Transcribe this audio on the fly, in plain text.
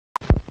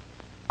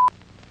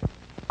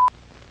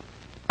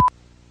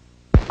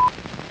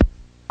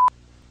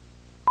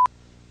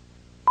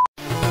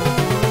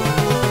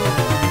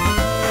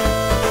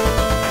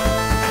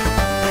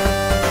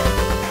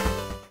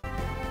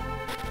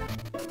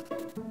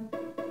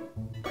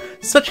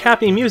Such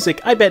happy music,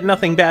 I bet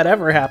nothing bad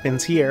ever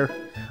happens here.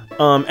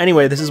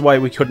 Anyway, this is why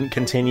we couldn't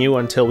continue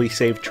until we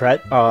saved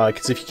Tret,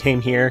 because if you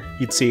came here,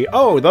 you'd see,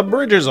 oh, the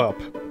bridge is up!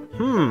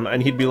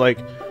 And he'd be like,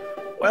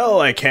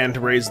 well, I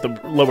can't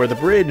lower the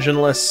bridge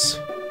unless...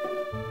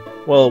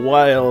 well,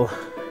 while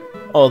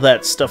all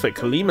that stuff at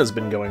Kalima's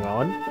been going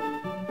on.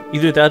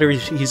 Either that or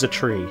he's a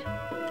tree.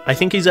 I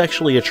think he's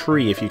actually a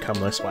tree if you come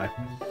this way.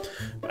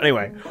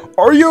 Anyway,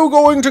 are you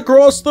going to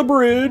cross the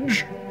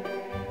bridge?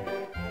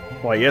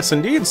 Why, yes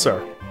indeed,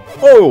 sir.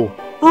 Oh,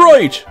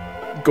 right!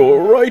 Go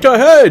right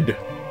ahead!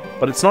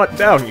 But it's not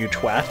down, you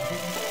twat.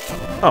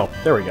 Oh,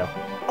 there we go.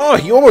 Oh,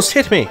 you almost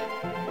hit me!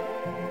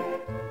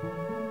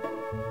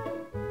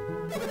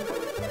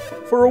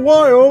 For a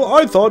while,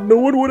 I thought no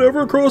one would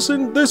ever cross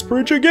in this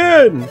bridge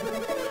again.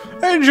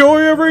 Enjoy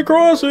every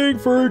crossing,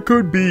 for it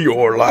could be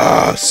your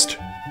last.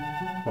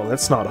 Well,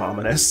 that's not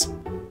ominous.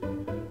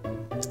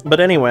 But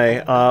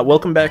anyway,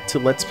 welcome back to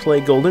Let's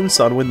Play Golden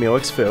Sun with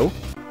MeowxFoo.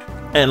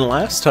 And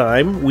last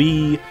time,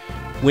 we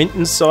went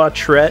and saw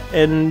Tret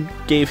and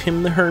gave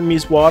him the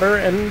Hermes water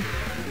and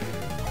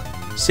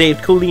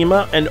saved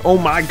Kalima, and oh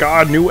my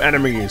god, new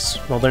enemies!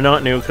 Well, they're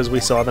not new because we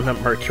saw them at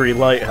Mercury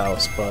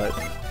Lighthouse, but...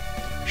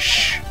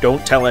 shh,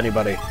 don't tell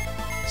anybody.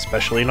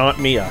 Especially not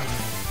Mia.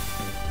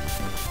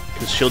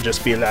 Because she'll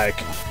just be like...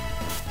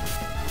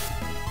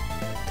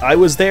 I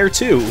was there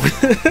too!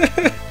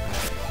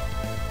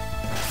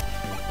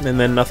 And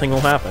then nothing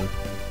will happen.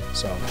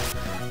 So,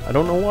 I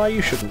don't know why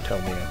you shouldn't tell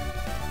Mia.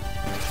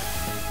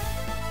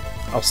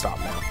 I'll stop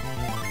now.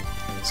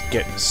 It's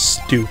getting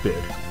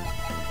stupid.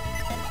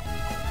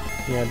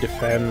 Yeah,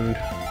 defend,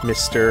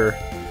 Mr.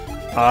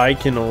 I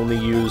can only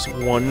use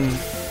one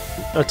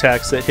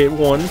attacks that hit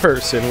one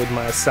person with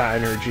my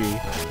Psynergy.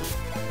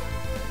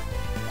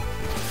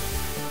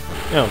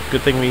 Oh,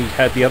 good thing we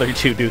had the other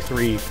two do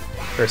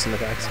 3-person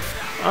attacks.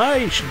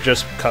 I should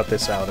just cut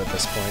this out at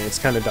this point. It's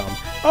kind of dumb.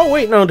 Oh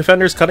wait, no,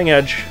 Defender's cutting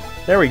edge.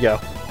 There we go.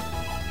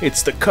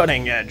 It's the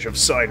cutting edge of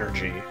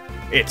Psynergy.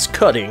 It's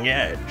cutting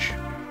edge.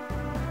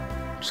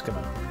 Just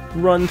gonna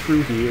run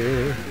through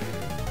here.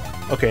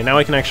 Okay, now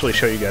I can actually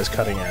show you guys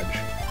cutting edge.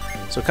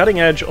 So cutting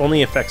edge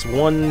only affects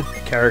one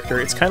character.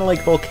 It's kind of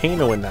like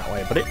Volcano in that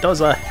way, but it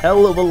does a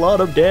hell of a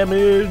lot of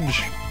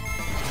damage.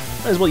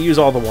 Might as well use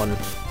all the one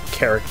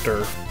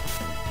character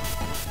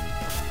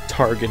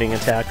targeting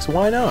attacks.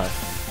 Why not?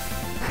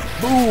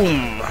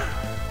 Boom!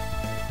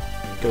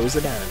 Goes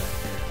the dynamite.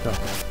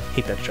 Oh,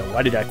 hate that show.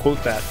 Why did I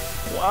quote that?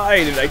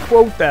 Why did I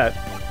quote that?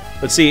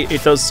 But see,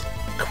 it does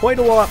quite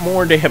a lot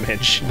more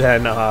damage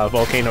than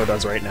Volcano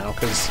does right now,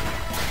 because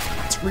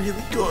it's really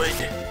good.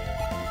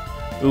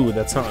 Ooh,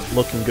 that's not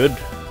looking good,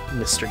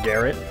 Mr.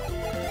 Garrett.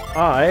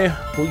 I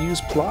will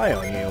use Ply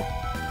on you.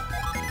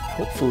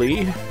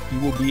 Hopefully, you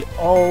will be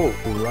all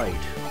right.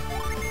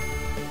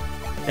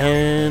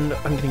 And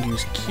I'm going to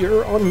use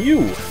Cure on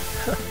you.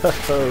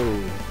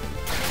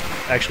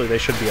 Actually, they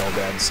should be all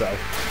dead, so...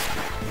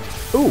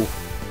 Ooh,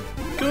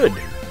 good.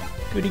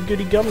 Goody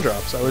goody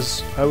gumdrops. I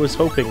was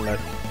hoping that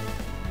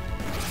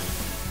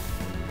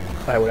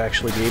I would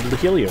actually be able to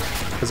heal you,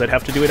 because I'd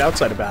have to do it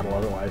outside of battle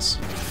otherwise.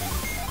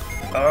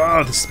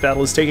 Oh, this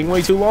battle is taking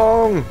way too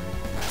long!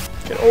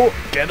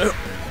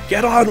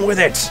 Get on with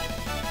it!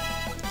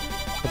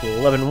 Level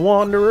 11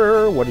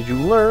 Wanderer, what did you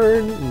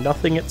learn?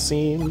 Nothing, it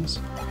seems.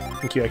 I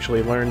think you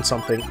actually learned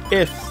something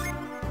if...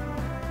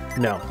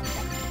 No.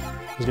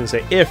 I was gonna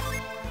say, if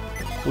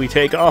we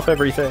take off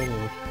everything.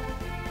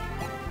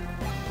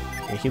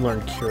 Yeah, he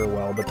learned Cure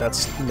well, but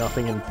that's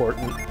nothing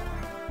important.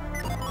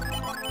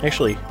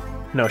 Actually,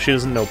 no, she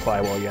doesn't know Ply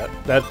well yet.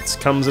 That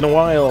comes in a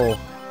while.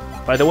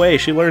 By the way,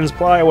 she learns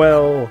Ply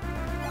well.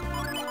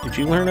 Did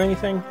you learn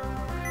anything?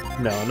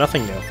 No,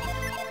 nothing new.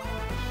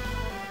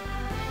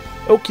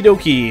 Okie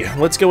dokie,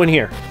 let's go in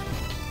here.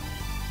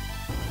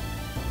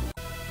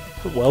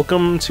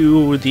 Welcome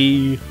to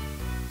the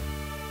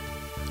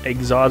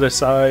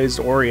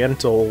exoticized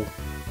oriental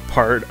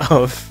part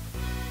of,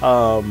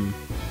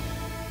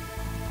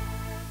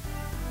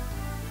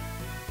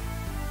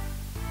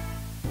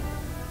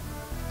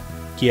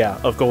 yeah,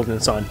 of Golden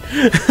Sun.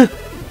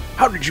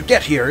 How did you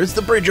get here? Is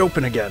the bridge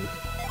open again?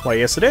 Why,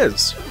 yes it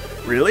is.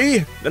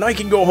 Really? Then I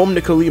can go home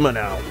to Kalima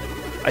now.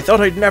 I thought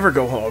I'd never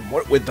go home,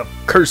 what with the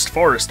cursed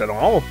forest and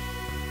all.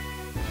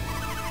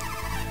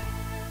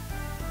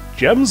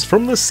 Gems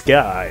from the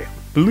sky,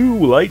 blue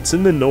lights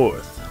in the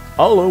north,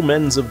 all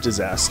omens of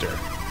disaster.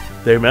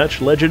 They match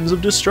legends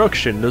of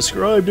destruction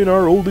described in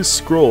our oldest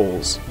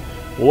scrolls.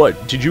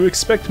 What, did you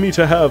expect me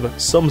to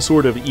have some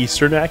sort of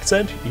Eastern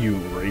accent, you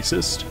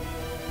racist?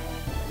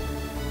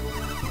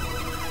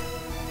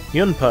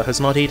 Yunpa has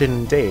not eaten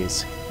in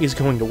days. He's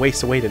going to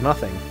waste away to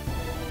nothing.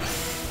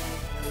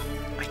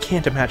 I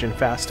can't imagine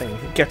fasting.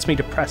 It gets me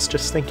depressed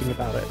just thinking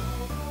about it.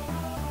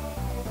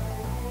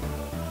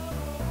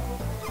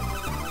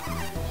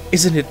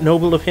 Isn't it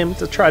noble of him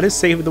to try to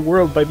save the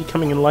world by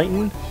becoming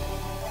enlightened?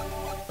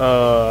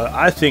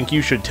 I think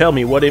you should tell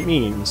me what it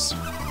means.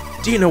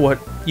 Do you know what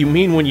you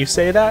mean when you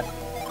say that?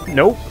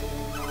 Nope.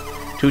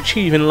 To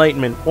achieve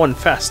enlightenment, one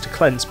fasts to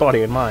cleanse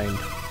body and mind.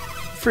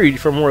 Freed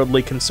from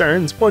worldly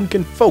concerns, one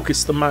can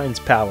focus the mind's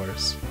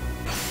powers.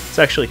 It's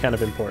actually kind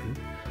of important.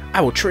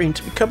 I will train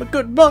to become a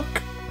good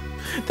monk.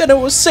 Then I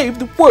will save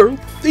the world,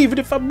 even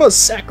if I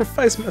must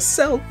sacrifice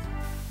myself.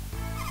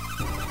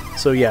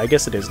 So yeah, I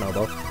guess it is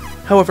noble.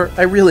 However,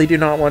 I really do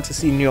not want to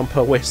see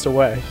Nyonpa waste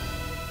away.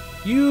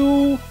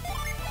 You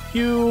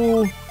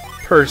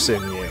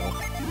person, you.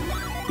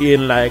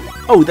 Being like,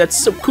 oh, that's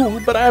so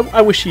cool, but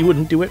I wish he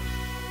wouldn't do it.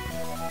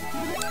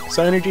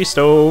 Psynergy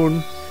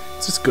Stone.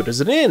 It's as good as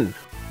an inn.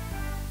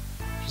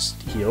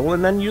 Just heal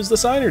and then use the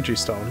Psynergy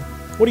Stone.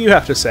 What do you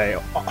have to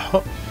say?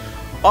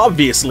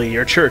 Obviously,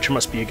 your church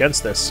must be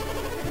against this.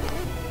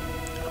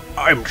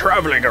 I'm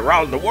traveling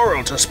around the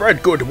world to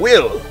spread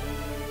goodwill.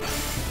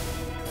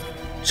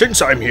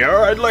 Since I'm here,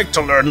 I'd like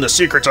to learn the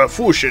secrets of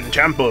Fushin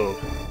Temple.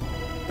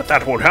 But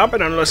that won't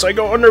happen unless I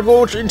go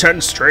undergo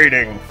intense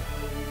training.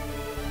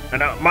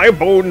 And my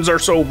bones are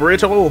so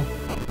brittle.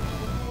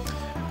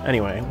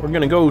 Anyway, we're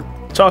gonna go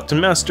talk to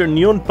Master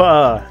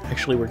Nyonpa.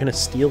 Actually, we're gonna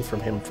steal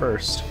from him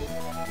first.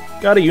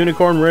 Got a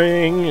unicorn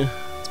ring.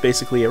 It's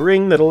basically a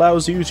ring that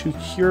allows you to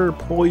cure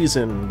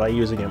poison by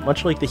using it,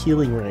 much like the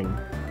healing ring. ...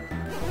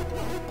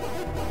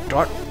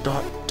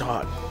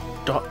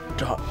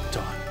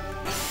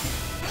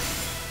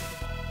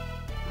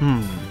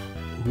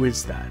 Who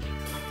is that?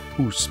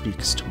 Who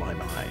speaks to my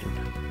mind?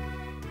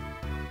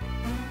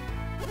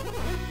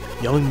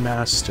 Young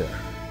Master,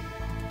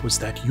 was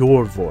that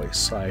your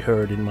voice I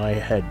heard in my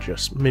head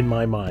in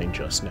my mind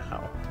just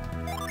now?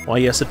 Why,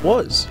 yes, it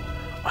was.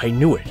 I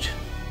knew it.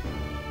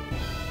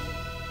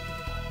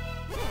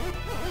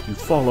 You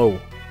follow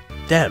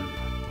them,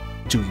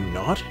 do you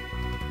not?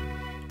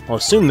 I'll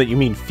assume that you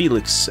mean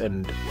Felix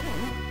and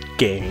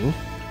gang.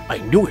 I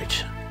knew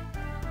it.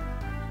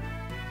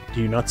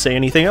 Do you not say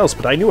anything else,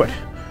 but I knew it.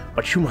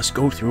 But you must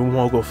go through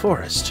Mogul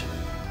Forest,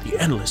 the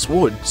endless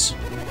woods.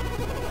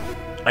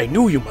 I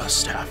knew you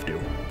must have to.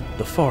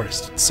 The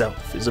forest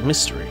itself is a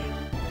mystery,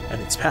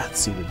 and its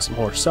paths even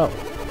more so.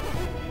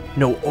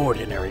 No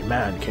ordinary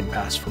man can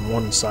pass from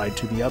one side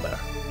to the other.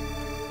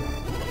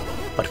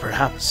 But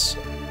perhaps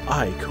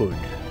I could,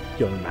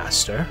 young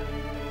master.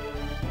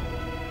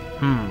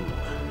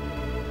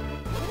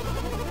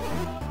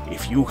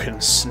 If you can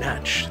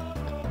snatch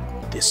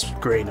this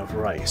grain of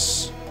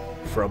rice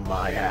from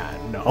my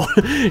hand, no,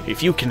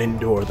 if you can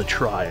endure the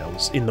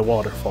trials in the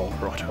Waterfall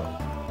Grotto,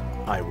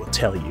 I will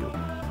tell you.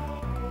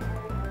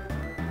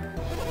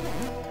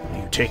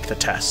 You take the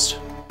test.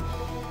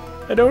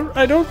 I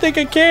don't think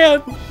I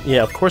can.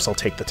 Yeah, of course I'll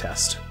take the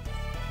test.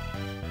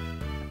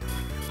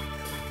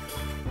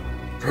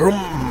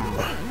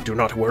 Do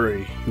not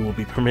worry, you will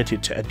be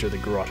permitted to enter the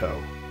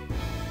grotto.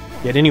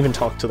 Yeah, I didn't even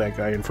talk to that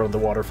guy in front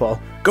of the waterfall.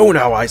 Go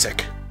now,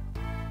 Isaac!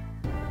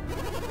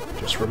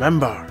 Just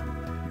remember,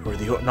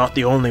 you're not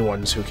the only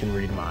ones who can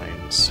read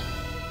minds.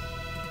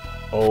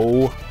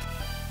 Oh,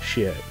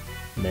 shit,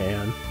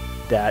 man.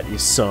 That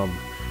is some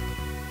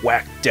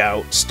whacked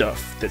out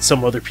stuff that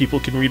some other people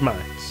can read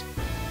minds.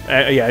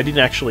 Yeah, I didn't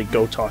actually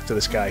go talk to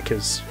this guy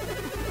because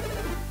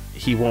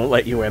he won't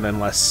let you in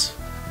unless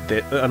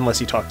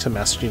you talk to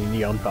Master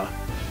Nyonpa.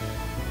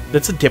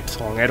 That's a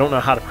diphthong. I don't know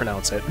how to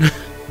pronounce it.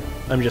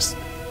 I'm just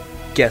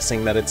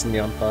guessing that it's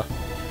Nyonpa.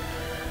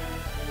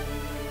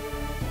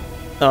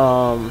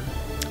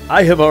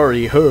 I have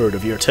already heard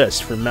of your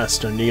test from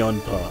Master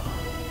Nyonpa.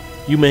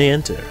 You may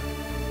enter.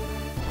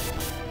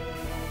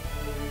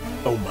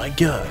 Oh my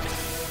god.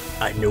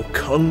 I know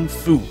Kung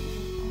Fu.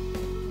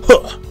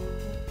 Huh!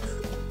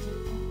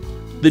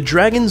 The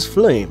dragon's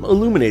flame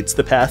illuminates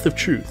the path of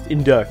truth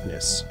in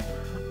darkness.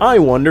 I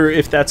wonder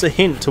if that's a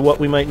hint to what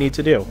we might need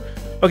to do.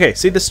 Okay,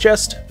 see this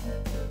chest?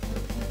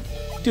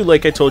 Do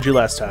like I told you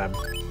last time,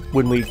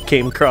 when we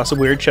came across a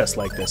weird chest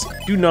like this.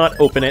 Do not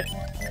open it.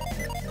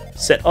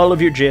 Set all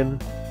of your Jin,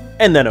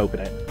 and then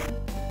open it.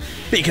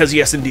 Because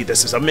yes, indeed,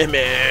 this is a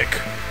mimic!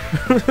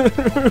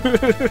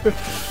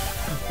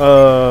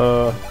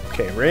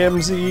 Okay,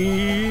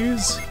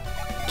 Ramses,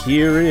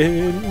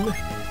 Kirin,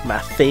 my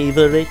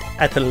favorite,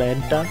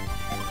 Atalanta,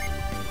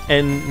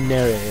 and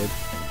Nereid.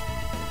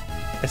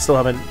 I still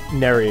haven't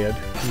Nereid.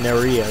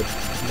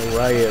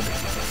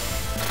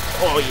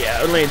 Oh yeah,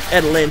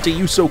 Atalanta,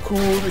 you so cool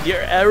with your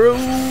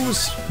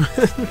arrows!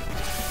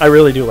 I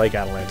really do like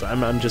Atalanta.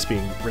 I'm just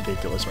being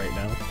ridiculous right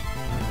now.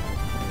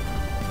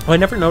 Oh, I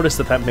never noticed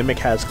that Mimic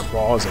has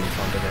claws in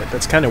front of it.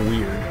 That's kind of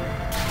weird.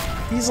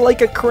 He's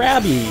like a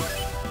Krabby!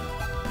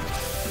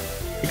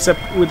 Except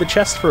with a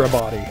chest for a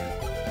body.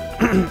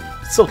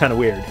 It's still kind of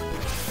weird.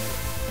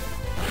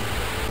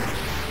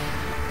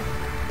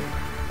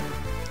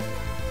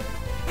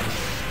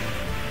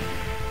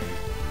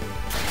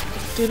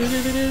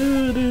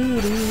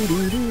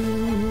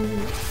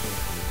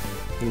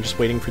 I'm just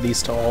waiting for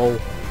these to all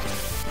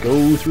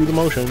go through the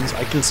motions.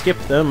 I can skip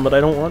them, but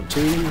I don't want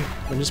to.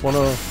 I just want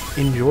to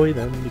enjoy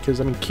them because,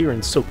 I mean,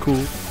 Kirin's so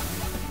cool.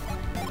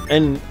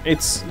 And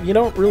you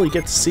don't really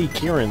get to see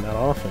Kirin that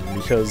often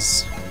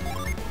because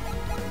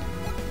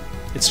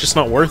it's just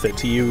not worth it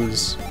to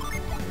use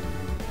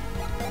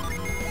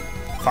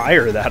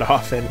fire that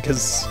often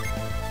because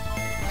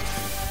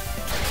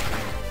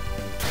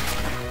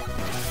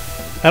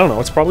I don't know,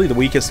 it's probably the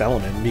weakest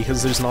element,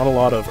 because there's not a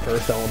lot of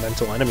earth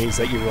elemental enemies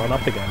that you run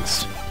up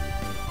against.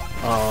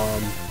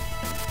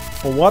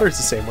 Well, water's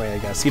the same way, I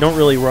guess. You don't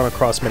really run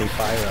across many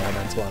fire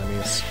elemental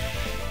enemies,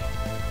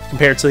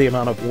 compared to the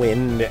amount of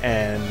wind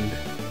and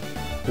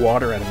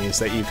water enemies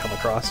that you come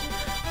across.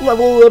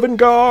 Level 11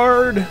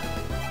 guard!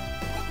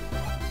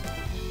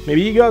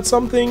 Maybe he got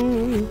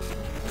something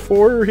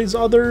for his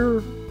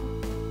other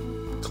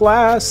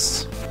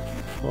class?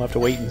 We'll have to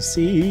wait and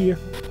see.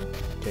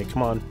 Okay,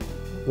 come on.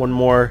 One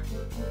more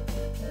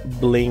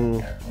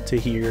bling to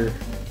here,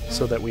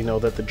 so that we know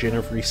that the Jinn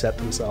have reset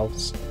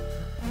themselves.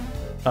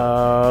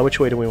 Which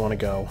way do we want to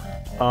go?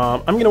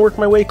 I'm gonna work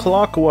my way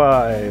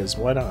clockwise.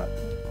 Why not?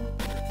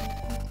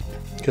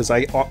 Because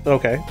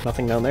okay,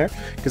 nothing down there.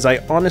 Because I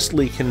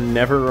honestly can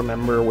never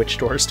remember which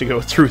doors to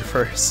go through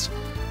first.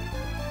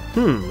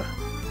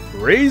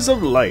 Rays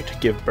of light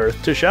give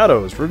birth to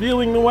shadows,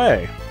 revealing the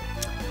way.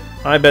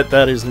 I bet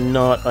that is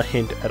not a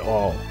hint at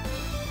all.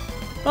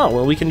 Oh,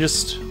 well, we can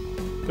just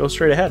go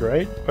straight ahead,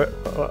 right?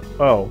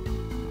 Oh.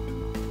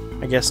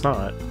 I guess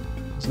not.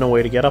 There's no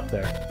way to get up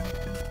there.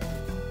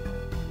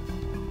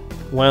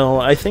 Well,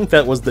 I think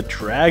that was the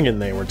dragon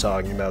they were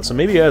talking about, so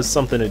maybe it has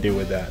something to do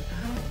with that.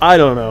 I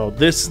don't know.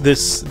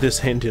 This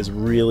hint is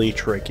really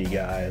tricky,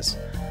 guys.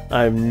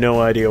 I have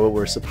no idea what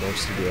we're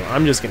supposed to do.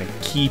 I'm just gonna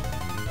keep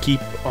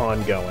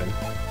on going.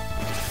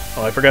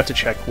 Oh, I forgot to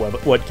check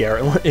what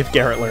Garrett, if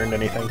Garrett learned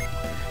anything.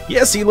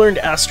 Yes, he learned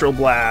Astral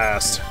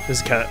Blast.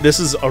 This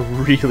is a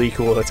really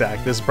cool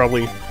attack. This is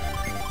probably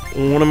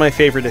one of my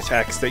favorite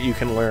attacks that you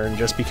can learn,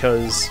 just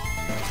because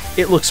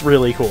it looks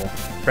really cool.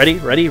 Ready?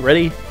 Ready?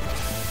 Ready?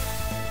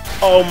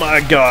 Oh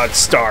my god,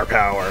 star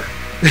power!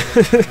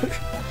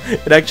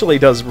 It actually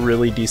does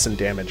really decent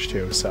damage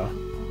too, so...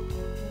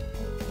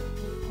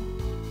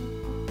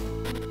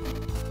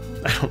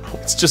 I don't know,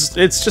 it's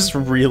just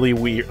really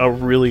weird, a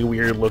really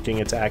weird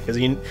looking attack, because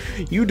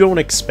you don't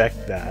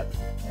expect that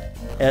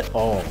at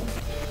all.